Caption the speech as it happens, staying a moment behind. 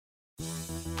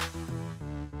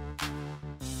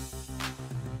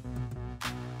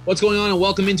What's going on, and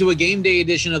welcome into a game day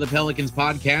edition of the Pelicans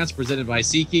podcast presented by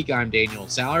SeatGeek. I'm Daniel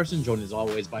Salerson, joined as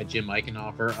always by Jim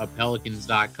Eichenhofer of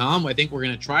Pelicans.com. I think we're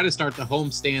going to try to start the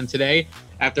homestand today.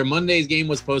 After Monday's game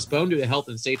was postponed due to health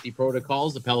and safety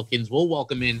protocols, the Pelicans will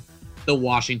welcome in the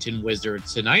Washington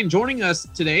Wizards tonight. And joining us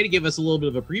today to give us a little bit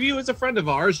of a preview is a friend of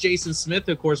ours, Jason Smith,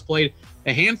 who of course played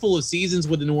a handful of seasons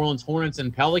with the New Orleans Hornets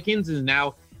and Pelicans, and is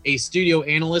now a studio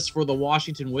analyst for the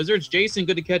Washington Wizards. Jason,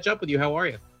 good to catch up with you. How are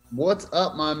you? What's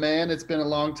up, my man? It's been a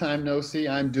long time no see.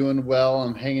 I'm doing well.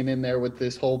 I'm hanging in there with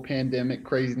this whole pandemic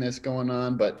craziness going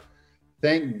on, but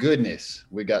thank goodness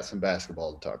we got some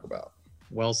basketball to talk about.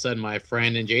 Well said, my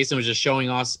friend. And Jason was just showing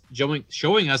us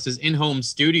his in-home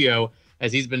studio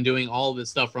as he's been doing all of this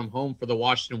stuff from home for the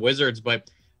Washington Wizards. But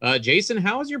Jason,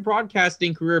 how has your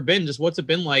broadcasting career been? Just what's it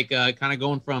been like kind of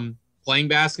going from playing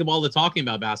basketball to talking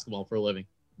about basketball for a living?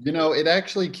 You know, it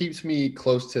actually keeps me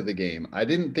close to the game. I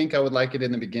didn't think I would like it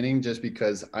in the beginning just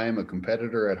because I am a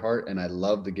competitor at heart and I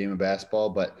love the game of basketball.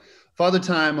 But Father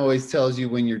Time always tells you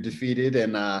when you're defeated.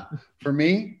 And for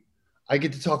me, I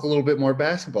get to talk a little bit more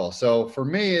basketball. So for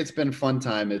me, it's been a fun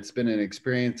time. It's been an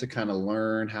experience to kind of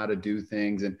learn how to do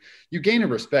things. And you gain a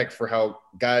respect for how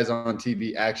guys on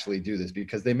TV actually do this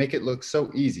because they make it look so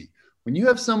easy. When you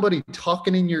have somebody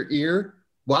talking in your ear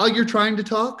while you're trying to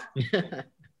talk –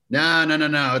 No.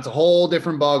 It's a whole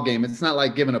different ball game. It's not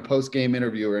like giving a post-game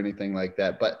interview or anything like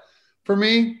that. But for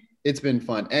me, it's been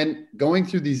fun. And going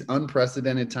through these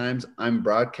unprecedented times, I'm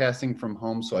broadcasting from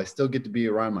home, so I still get to be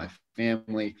around my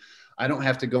family. I don't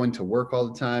have to go into work all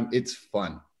the time. It's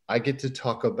fun. I get to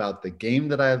talk about the game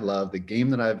that I love, the game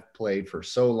that I've played for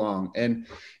so long. And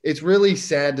it's really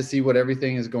sad to see what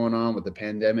everything is going on with the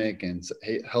pandemic and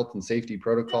health and safety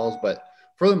protocols. But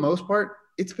for the most part,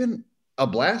 it's been a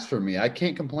blast for me. I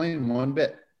can't complain one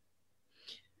bit.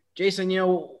 Jason, you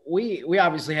know, we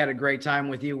obviously had a great time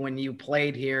with you when you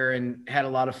played here and had a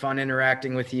lot of fun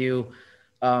interacting with you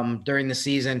during the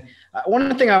season.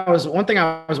 One thing I was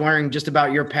wondering just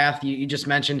about your path. You just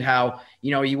mentioned how, you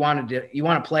know, you want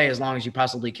to play as long as you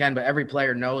possibly can, but every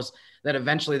player knows that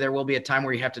eventually there will be a time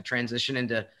where you have to transition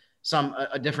into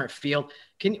a different field.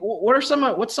 What's some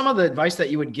of the advice that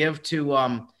you would give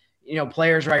to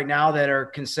players right now that are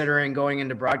considering going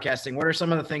into broadcasting? What are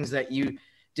some of the things that you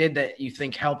did that you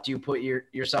think helped you put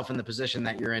yourself in the position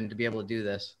that you're in to be able to do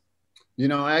this? You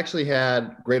know, I actually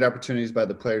had great opportunities by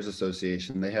the Players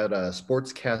Association. They had a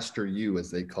Sportscaster U,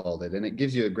 as they called it, and it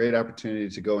gives you a great opportunity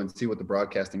to go and see what the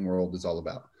broadcasting world is all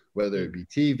about, whether it be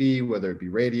TV, whether it be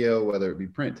radio, whether it be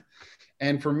print.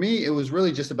 And for me, it was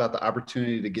really just about the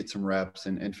opportunity to get some reps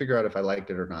and figure out if I liked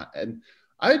it or not. And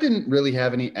I didn't really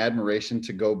have any admiration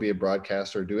to go be a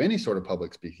broadcaster or do any sort of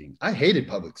public speaking. I hated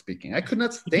public speaking. I could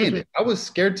not stand it. I was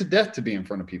scared to death to be in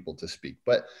front of people to speak.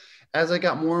 But as I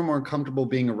got more and more comfortable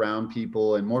being around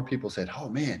people and more people said, oh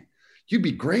man, you'd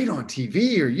be great on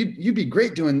TV or you'd be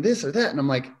great doing this or that. And I'm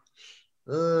like,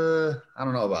 I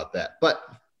don't know about that. But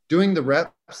doing the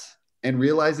reps and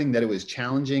realizing that it was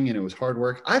challenging and it was hard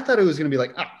work, I thought it was going to be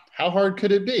like, how hard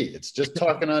could it be? It's just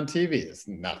talking on TV. It's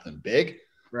nothing big.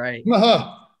 Right.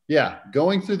 Yeah.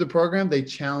 Going through the program, they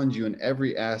challenge you in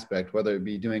every aspect, whether it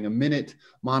be doing a minute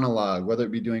monologue, whether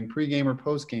it be doing pregame or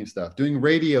postgame stuff, doing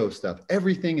radio stuff.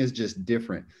 Everything is just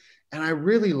different. And I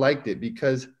really liked it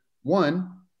because,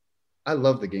 one, I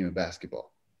love the game of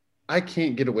basketball. I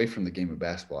can't get away from the game of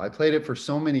basketball. I played it for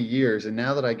so many years. And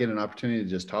now that I get an opportunity to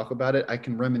just talk about it, I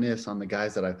can reminisce on the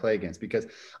guys that I play against because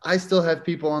I still have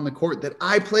people on the court that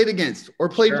I played against or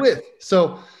played with.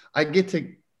 So I get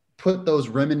to put those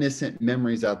reminiscent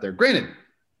memories out there. Granted, it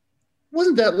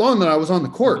wasn't that long that I was on the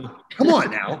court. Come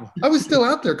on now. I was still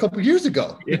out there a couple of years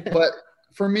ago. Yeah. But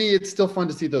for me, it's still fun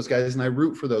to see those guys, and I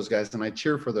root for those guys, and I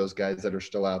cheer for those guys that are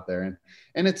still out there.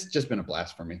 And it's just been a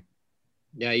blast for me.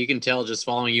 Yeah, you can tell just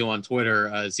following you on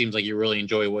Twitter, it seems like you really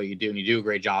enjoy what you do, and you do a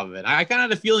great job of it. I kind of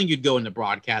had a feeling you'd go into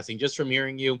broadcasting just from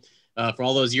hearing you for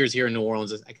all those years here in New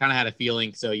Orleans. I kind of had a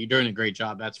feeling, so you're doing a great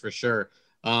job, that's for sure.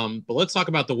 But let's talk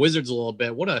about the Wizards a little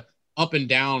bit. What a up and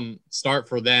down start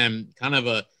for them. Kind of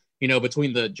a,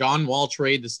 between the John Wall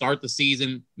trade to start the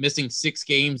season, missing 6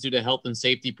 games due to health and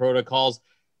safety protocols.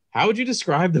 How would you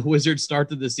describe the Wizards start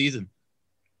to the season?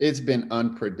 It's been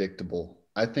unpredictable.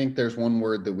 I think there's one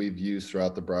word that we've used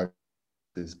throughout the broadcast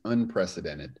is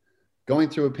unprecedented. Going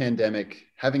through a pandemic,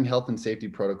 having health and safety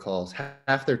protocols,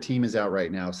 half their team is out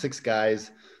right now, 6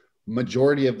 guys,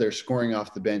 majority of their scoring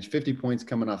off the bench, 50 points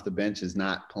coming off the bench is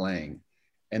not playing.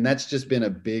 And that's just been a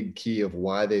big key of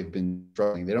why they've been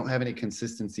struggling. They don't have any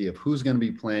consistency of who's going to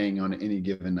be playing on any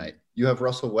given night. You have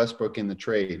Russell Westbrook in the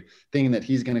trade thinking that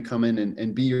he's going to come in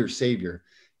and be your savior.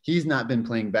 He's not been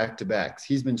playing back-to-backs.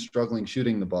 He's been struggling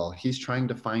shooting the ball. He's trying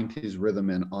to find his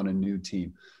rhythm on a new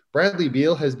team. Bradley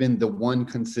Beal has been the one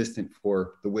consistent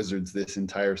for the Wizards this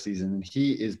entire season, and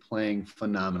he is playing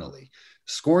phenomenally.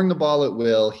 Scoring the ball at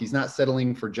will. He's not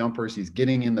settling for jumpers. He's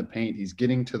getting in the paint. He's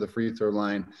getting to the free throw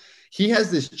line. He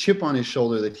has this chip on his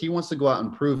shoulder that he wants to go out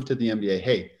and prove to the NBA,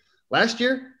 hey, last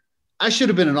year, I should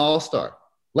have been an all-star.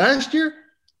 Last year,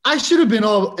 I should have been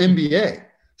all NBA.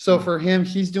 So for him,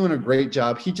 he's doing a great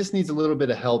job. He just needs a little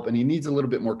bit of help, and he needs a little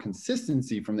bit more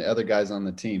consistency from the other guys on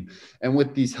the team. And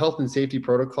with these health and safety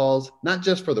protocols, not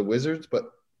just for the Wizards, but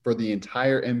for the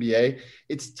entire NBA,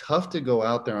 it's tough to go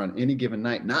out there on any given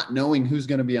night, not knowing who's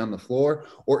going to be on the floor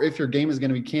or if your game is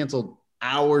going to be canceled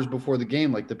hours before the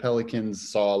game, like the Pelicans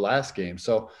saw last game.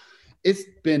 So it's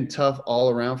been tough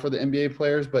all around for the NBA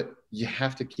players, but you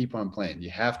have to keep on playing. You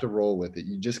have to roll with it.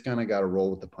 You just kind of got to roll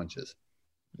with the punches.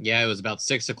 Yeah, it was about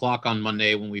 6 o'clock on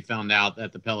Monday when we found out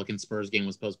that the Pelicans-Spurs game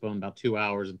was postponed about 2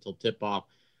 hours until tip-off.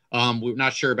 We're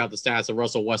not sure about the status of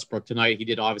Russell Westbrook tonight. He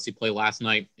did obviously play last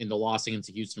night in the loss against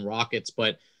the Houston Rockets,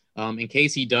 but in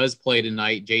case he does play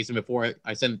tonight, Jason, before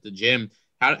I send it to Jim,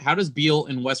 how does Beal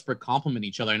and Westbrook complement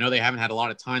each other? I know they haven't had a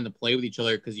lot of time to play with each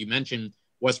other because you mentioned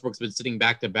Westbrook's been sitting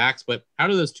back-to-backs, but how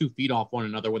do those two feed off one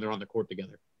another when they're on the court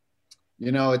together?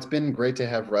 You know, it's been great to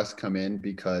have Russ come in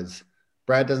because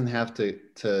Brad doesn't have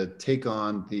to take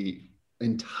on the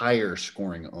entire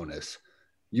scoring onus.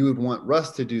 You would want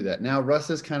Russ to do that. Now, Russ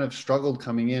has kind of struggled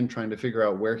coming in, trying to figure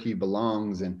out where he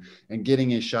belongs and getting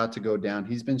his shot to go down.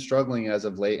 He's been struggling as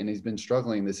of late, and he's been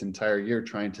struggling this entire year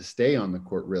trying to stay on the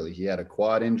court, really. He had a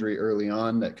quad injury early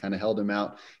on that kind of held him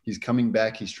out. He's coming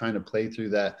back. He's trying to play through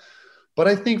that. But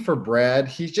I think for Brad,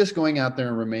 he's just going out there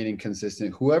and remaining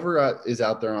consistent. Whoever is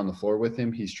out there on the floor with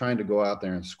him, he's trying to go out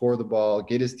there and score the ball,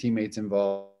 get his teammates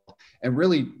involved, and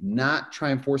really not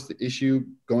try and force the issue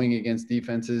going against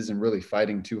defenses and really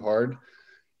fighting too hard.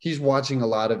 He's watching a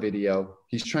lot of video.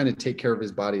 He's trying to take care of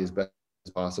his body as best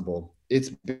as possible. It's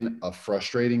been a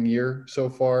frustrating year so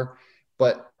far,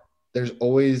 but there's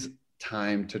always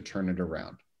time to turn it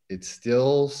around. It's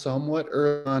still somewhat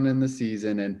early on in the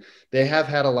season, and they have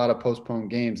had a lot of postponed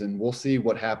games, and we'll see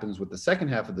what happens with the second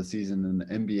half of the season and the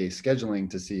NBA scheduling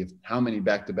to see how many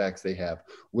back-to-backs they have.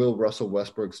 Will Russell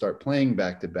Westbrook start playing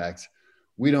back-to-backs?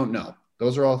 We don't know.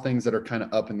 Those are all things that are kind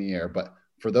of up in the air, but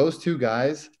for those two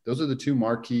guys, those are the two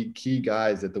marquee key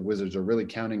guys that the Wizards are really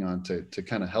counting on to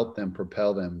kind of help them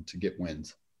propel them to get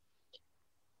wins.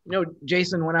 You know,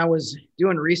 Jason, when I was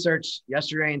doing research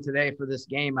yesterday and today for this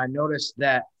game, I noticed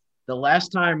that the last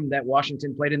time that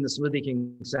Washington played in the Smoothie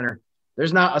King Center,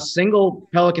 there's not a single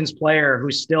Pelicans player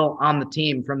who's still on the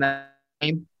team from that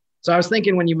game. So I was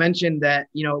thinking when you mentioned that,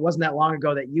 you know, it wasn't that long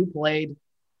ago that you played,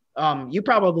 you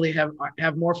probably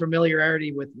have more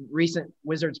familiarity with recent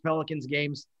Wizards Pelicans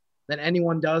games than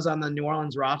anyone does on the New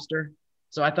Orleans roster.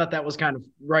 So I thought that was kind of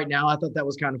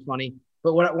funny.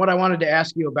 But what I wanted to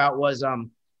ask you about was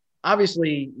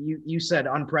obviously you said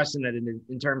unprecedented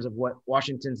in terms of what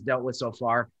Washington's dealt with so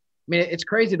far. I mean, it's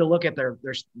crazy to look at their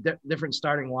different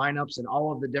starting lineups and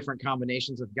all of the different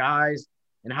combinations of guys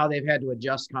and how they've had to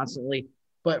adjust constantly.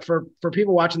 But for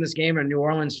people watching this game and New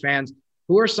Orleans fans,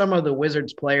 who are some of the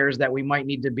Wizards players that we might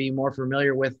need to be more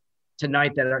familiar with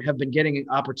tonight that have been getting an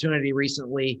opportunity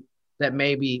recently that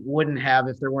maybe wouldn't have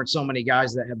if there weren't so many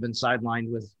guys that have been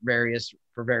sidelined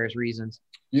for various reasons?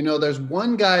 You know, there's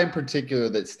one guy in particular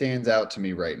that stands out to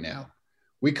me right now.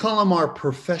 We call him our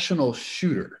professional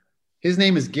shooter. His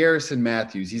name is Garrison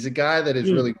Matthews. He's a guy that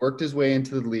has really worked his way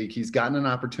into the league. He's gotten an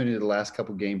opportunity the last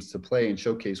couple games to play and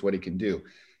showcase what he can do.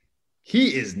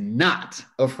 He is not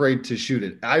afraid to shoot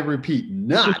it. I repeat,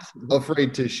 not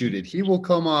afraid to shoot it. He will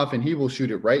come off and he will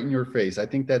shoot it right in your face. I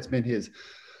think that's been his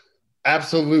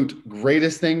absolute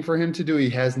greatest thing for him to do. He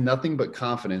has nothing but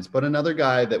confidence. But another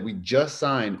guy that we just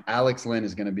signed, Alex Len,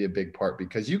 is going to be a big part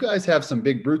because you guys have some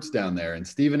big brutes down there, and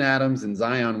Steven Adams and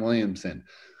Zion Williamson.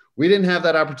 We didn't have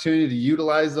that opportunity to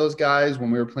utilize those guys when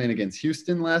we were playing against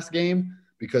Houston last game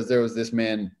because there was this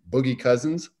man, Boogie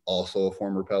Cousins, also a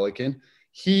former Pelican.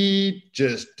 He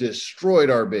just destroyed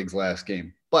our bigs last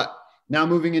game. But now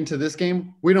moving into this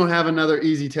game, we don't have another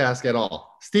easy task at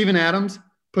all. Steven Adams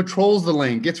patrols the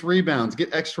lane, gets rebounds,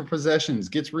 get extra possessions,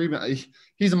 gets rebounds.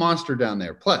 He's a monster down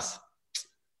there. Plus,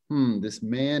 this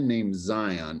man named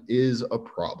Zion is a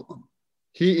problem.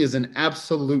 He is an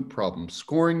absolute problem.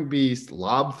 Scoring beast,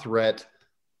 lob threat,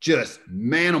 just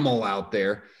manimal out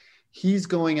there. He's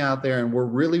going out there, and we're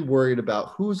really worried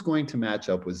about who's going to match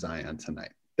up with Zion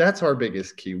tonight. That's our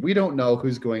biggest key. We don't know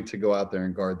who's going to go out there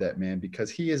and guard that man because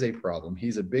he is a problem.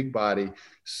 He's a big body,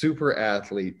 super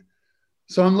athlete.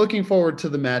 So I'm looking forward to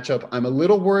the matchup. I'm a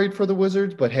little worried for the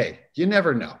Wizards, but hey, you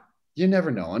never know. You never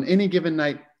know. On any given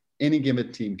night, any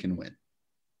given team can win.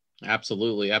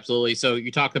 Absolutely. Absolutely. So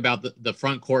you talked about the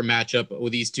front court matchup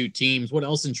with these two teams. What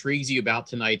else intrigues you about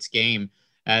tonight's game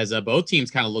as both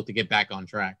teams kind of look to get back on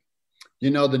track?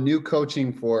 You know, the new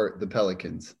coaching for the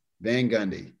Pelicans, Van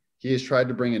Gundy, he has tried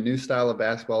to bring a new style of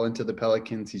basketball into the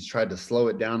Pelicans. He's tried to slow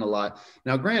it down a lot.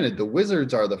 Now, granted, the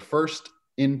Wizards are the first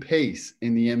in pace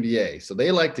in the NBA, so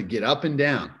they like to get up and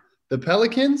down. The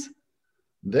Pelicans,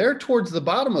 they're towards the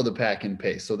bottom of the pack in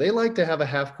pace, so they like to have a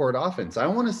half-court offense. I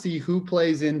want to see who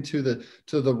plays into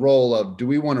the role of, do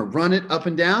we want to run it up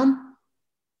and down?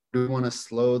 Do we want to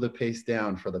slow the pace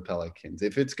down for the Pelicans?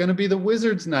 If it's going to be the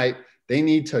Wizards' night, they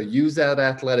need to use that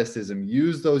athleticism,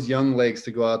 use those young legs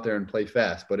to go out there and play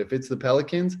fast. But if it's the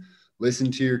Pelicans, listen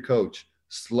to your coach.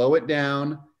 Slow it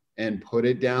down and put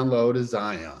it down low to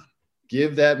Zion.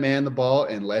 Give that man the ball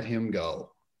and let him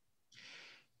go.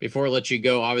 Before I let you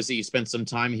go, obviously you spent some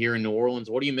time here in New Orleans.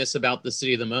 What do you miss about the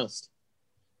city the most?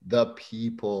 The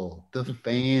people, the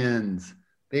fans.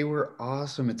 They were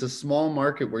awesome. It's a small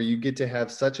market where you get to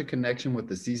have such a connection with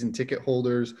the season ticket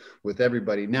holders, with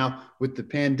everybody. Now, with the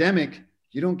pandemic,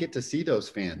 you don't get to see those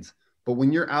fans. But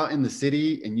when you're out in the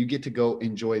city and you get to go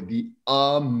enjoy the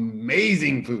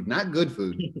amazing food, not good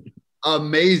food,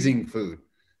 amazing food.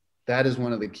 That is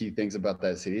one of the key things about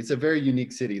that city. It's a very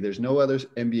unique city. There's no other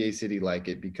NBA city like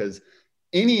it, because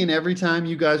any and every time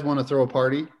you guys want to throw a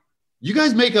party, you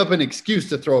guys make up an excuse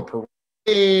to throw a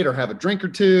parade or have a drink or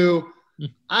two.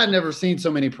 I've never seen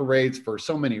so many parades for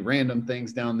so many random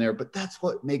things down there, but that's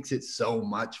what makes it so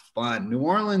much fun. New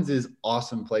Orleans is an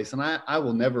awesome place, and I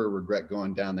will never regret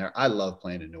going down there. I love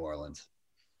playing in New Orleans.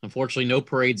 Unfortunately, no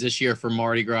parades this year for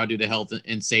Mardi Gras due to health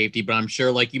and safety, but I'm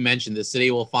sure, like you mentioned, the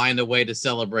city will find a way to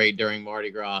celebrate during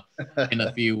Mardi Gras in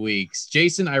a few weeks.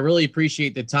 Jason, I really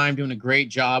appreciate the time, doing a great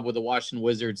job with the Washington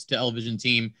Wizards television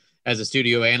team as a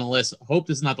studio analyst. Hope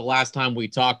this is not the last time we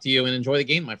talk to you, and enjoy the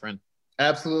game, my friend.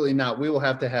 Absolutely not. We will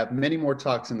have to have many more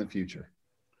talks in the future.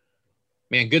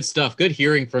 Man, good stuff. Good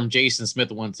hearing from Jason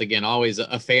Smith once again. Always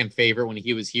a fan favorite when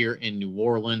he was here in New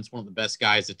Orleans. One of the best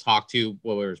guys to talk to,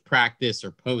 whether it was practice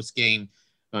or post game.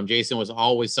 Jason was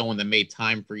always someone that made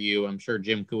time for you. I'm sure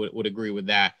Jim would agree with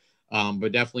that.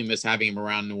 But definitely miss having him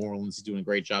around New Orleans. He's doing a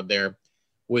great job there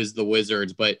with the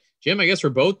Wizards. But Jim, I guess for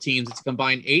both teams, it's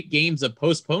combined 8 games of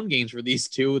postponed games for these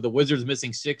two. The Wizards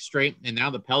missing 6 straight, and now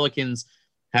the Pelicans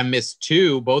have missed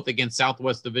 2, both against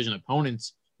Southwest Division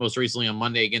opponents. Most recently on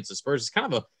Monday against the Spurs. It's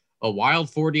kind of a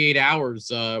wild 48 hours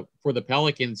for the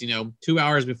Pelicans. 2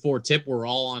 hours before tip, we're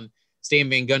all on Stan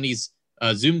Van Gundy's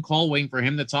Zoom call waiting for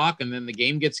him to talk, and then the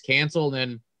game gets canceled,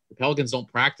 and the Pelicans don't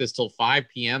practice till 5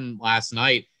 p.m. last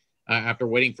night after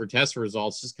waiting for test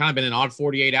results. It's kind of been an odd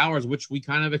 48 hours, which we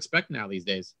kind of expect now these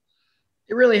days.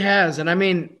 It really has. And I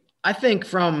mean, I think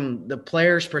from the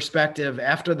players' perspective,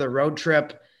 after the road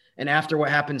trip and after what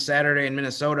happened Saturday in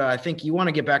Minnesota, I think you want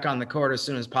to get back on the court as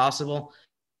soon as possible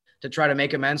to try to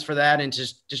make amends for that and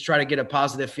just try to get a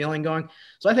positive feeling going.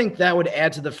 So I think that would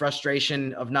add to the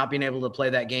frustration of not being able to play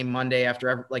that game Monday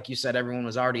after, like you said, everyone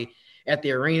was already at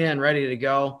the arena and ready to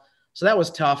go. So that was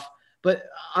tough. But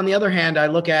on the other hand, I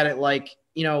look at it like,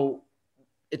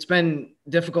 it's been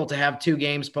difficult to have 2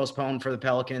 games postponed for the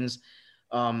Pelicans,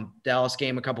 Dallas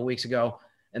game a couple weeks ago,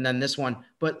 and then this one.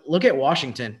 But look at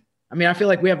Washington. I mean, I feel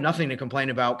like we have nothing to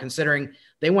complain about considering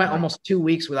they went almost 2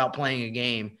 weeks without playing a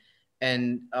game.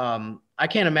 And I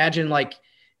can't imagine, like,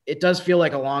 it does feel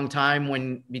like a long time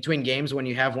when between games when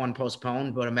you have one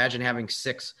postponed, but imagine having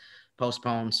 6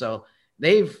 postponed. So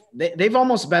they've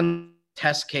almost been a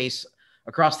test case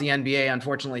across the NBA,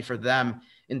 unfortunately for them,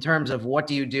 in terms of what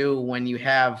do you do when you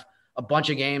have a bunch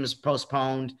of games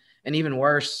postponed, and even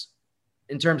worse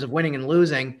in terms of winning and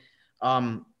losing.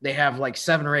 They have like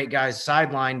 7 or 8 guys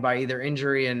sidelined by either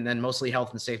injury and then mostly health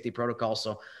and safety protocols.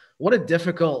 So what a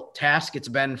difficult task it's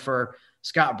been for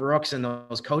Scott Brooks and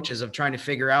those coaches of trying to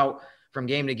figure out from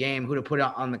game to game who to put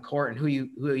out on the court and who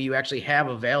you actually have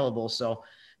available. So,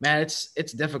 man,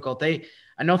 it's difficult. I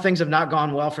know things have not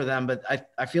gone well for them, but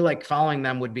I feel like following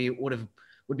them would be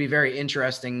very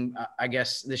interesting, I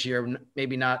guess, this year.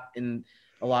 Maybe not in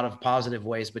a lot of positive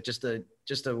ways, but just a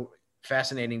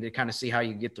fascinating to kind of see how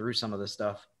you get through some of this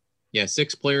stuff. Yeah,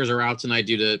 6 players are out tonight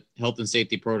due to health and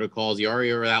safety protocols. You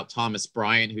already are out Thomas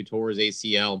Bryant, who tore his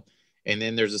ACL. And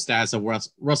then there's the status of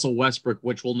Russell Westbrook,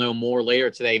 which we'll know more later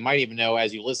today. You might even know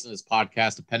as you listen to this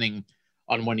podcast, depending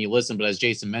on when you listen. But as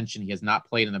Jason mentioned, he has not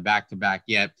played in the back-to-back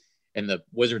yet. And the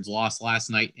Wizards lost last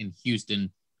night in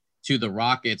Houston to the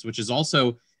Rockets, which is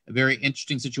also a very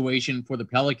interesting situation for the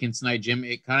Pelicans tonight, Jim.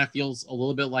 It kind of feels a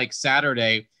little bit like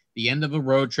Saturday the end of a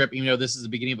road trip, even though this is the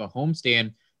beginning of a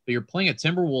homestand, but you're playing a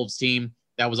Timberwolves team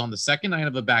that was on the second night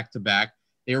of a back-to-back.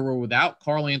 They were without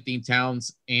Karl Anthony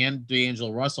Towns and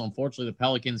D'Angelo Russell. Unfortunately, the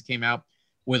Pelicans came out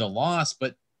with a loss,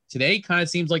 but today kind of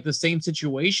seems like the same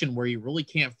situation where you really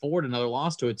can't afford another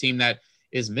loss to a team that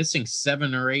is missing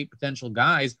 7 or 8 potential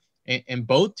guys, and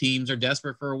both teams are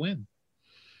desperate for a win.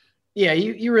 Yeah,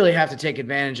 you really have to take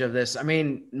advantage of this. I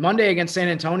mean, Monday against San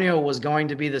Antonio was going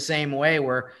to be the same way,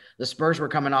 where the Spurs were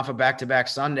coming off a back-to-back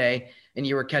Sunday, and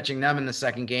you were catching them in the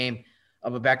second game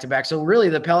of a back-to-back. So really,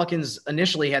 the Pelicans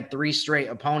initially had 3 straight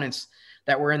opponents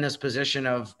that were in this position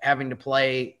of having to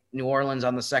play New Orleans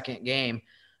on the second game.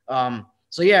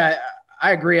 So yeah,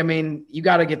 I agree. I mean, you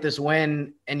got to get this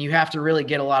win, and you have to really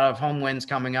get a lot of home wins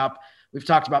coming up. We've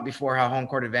talked about before how home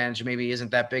court advantage maybe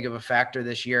isn't that big of a factor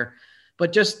this year.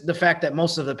 But just the fact that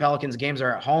most of the Pelicans games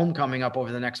are at home coming up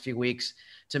over the next few weeks,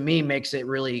 to me, makes it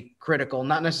really critical.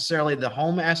 Not necessarily the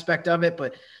home aspect of it,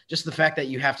 but just the fact that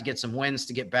you have to get some wins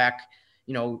to get back,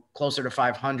 closer to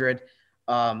 500.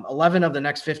 11 of the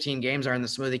next 15 games are in the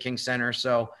Smoothie King Center.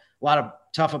 So a lot of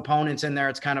tough opponents in there.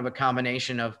 It's kind of a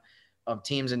combination of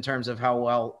teams in terms of how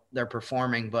well they're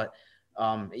performing. But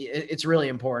it's really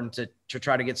important to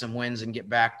try to get some wins and get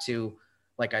back to,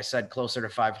 like I said, closer to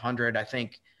 500. I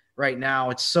think right now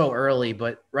it's so early,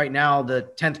 but right now the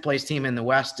 10th place team in the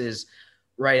West is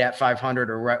right at 500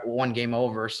 or right 1 game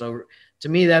over. So to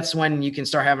me, that's when you can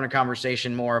start having a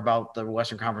conversation more about the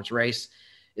Western Conference race,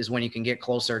 is when you can get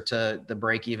closer to the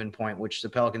break-even point, which the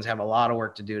Pelicans have a lot of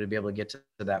work to do to be able to get to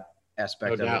that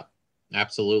aspect of it.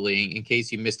 Absolutely. In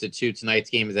case you missed it too, tonight's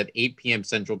game is at 8 p.m.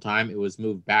 Central Time. It was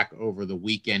moved back over the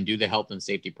weekend due to health and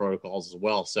safety protocols as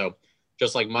well. So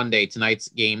just like Monday, tonight's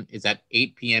game is at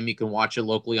 8 p.m. You can watch it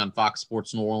locally on Fox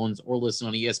Sports New Orleans or listen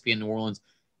on ESPN New Orleans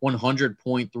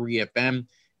 100.3 FM.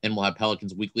 Then we'll have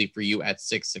Pelicans Weekly for you at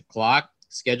 6 o'clock.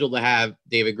 Scheduled to have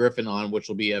David Griffin on, which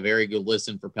will be a very good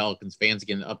listen for Pelicans fans to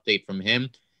get an update from him.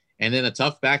 And then a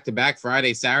tough back-to-back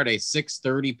Friday, Saturday,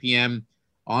 6:30 p.m.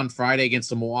 on Friday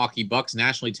against the Milwaukee Bucks,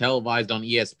 nationally televised on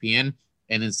ESPN.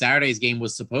 And then Saturday's game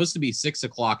was supposed to be 6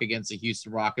 o'clock against the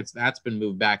Houston Rockets. That's been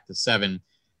moved back to 7,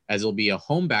 as it'll be a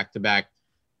home back-to-back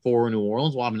for New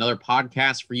Orleans. We'll have another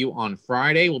podcast for you on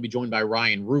Friday. We'll be joined by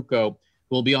Ryan Ruocco,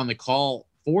 who will be on the call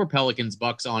for Pelicans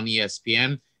Bucks on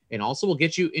ESPN. And also we'll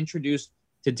get you introduced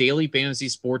to daily fantasy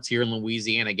sports here in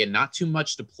Louisiana. Again, not too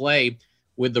much to play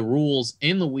with the rules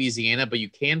in Louisiana, but you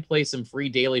can play some free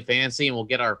daily fantasy, and we'll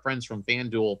get our friends from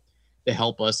FanDuel to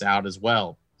help us out as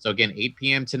well. So again, 8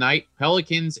 p.m. tonight,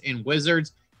 Pelicans and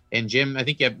Wizards. And Jim, I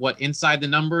think you have Inside the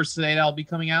Numbers today that'll be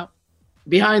coming out?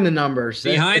 Behind the Numbers.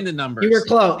 Behind the Numbers. You were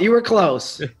close. You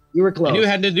were close. I knew it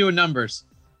had to do with numbers.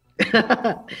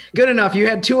 Good enough. You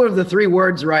had 2 of the 3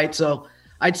 words right. So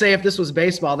I'd say if this was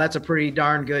baseball, that's a pretty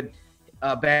darn good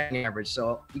batting average.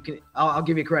 So I'll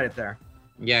give you credit there.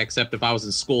 Yeah, except if I was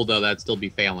in school, though, that'd still be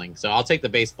failing. So I'll take the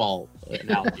baseball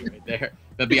analogy right there.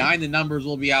 But Behind the Numbers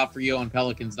will be out for you on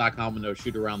Pelicans.com with no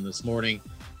shoot around this morning.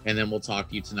 And then we'll talk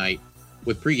to you tonight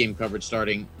with pregame coverage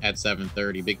starting at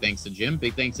 7:30. Big thanks to Jim.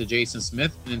 Big thanks to Jason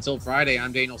Smith. And until Friday,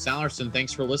 I'm Daniel Salerson.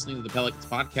 Thanks for listening to the Pelicans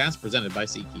podcast presented by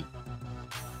SeatGeek.